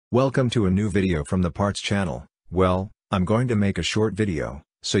Welcome to a new video from the Parts channel. Well, I'm going to make a short video,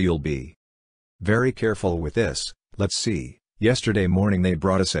 so you'll be very careful with this. Let's see. Yesterday morning they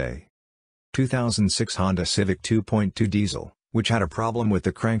brought us a 2006 Honda Civic 2.2 diesel, which had a problem with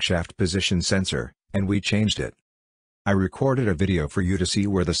the crankshaft position sensor, and we changed it. I recorded a video for you to see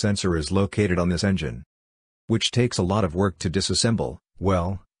where the sensor is located on this engine, which takes a lot of work to disassemble.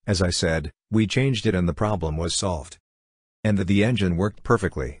 Well, as I said, we changed it and the problem was solved. And the engine worked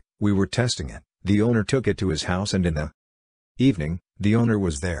perfectly. We were testing it. The owner took it to his house, and in the evening, the owner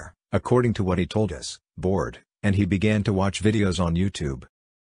was there, according to what he told us, bored, and he began to watch videos on YouTube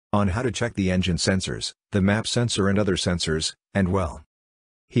on how to check the engine sensors, the MAF sensor and other sensors, and well,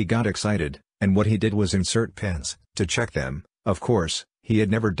 he got excited, and what he did was insert pins to check them. Of course, he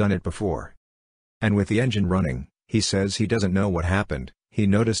had never done it before. And with the engine running, he says he doesn't know what happened. He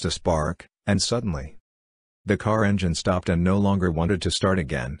noticed a spark, and suddenly the car engine stopped and no longer wanted to start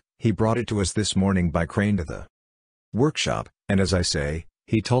again. He brought it to us this morning by crane to the workshop, and as I say,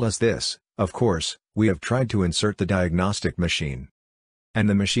 he told us this. Of course, we have tried to insert the diagnostic machine, and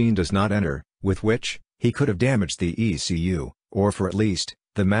the machine does not enter, with which, he could have damaged the ECU, or for at least,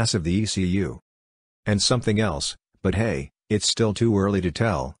 the mass of the ECU. And something else, but hey, it's still too early to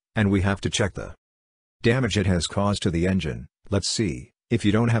tell, and we have to check the damage it has caused to the engine. Let's see. If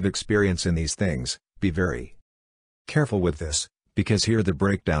you don't have experience in these things, be very careful with this, because here the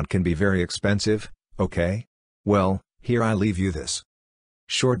breakdown can be very expensive, okay? Well, here I leave you this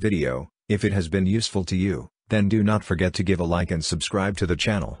short video. If it has been useful to you, then do not forget to give a like and subscribe to the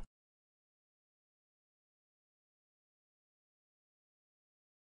channel.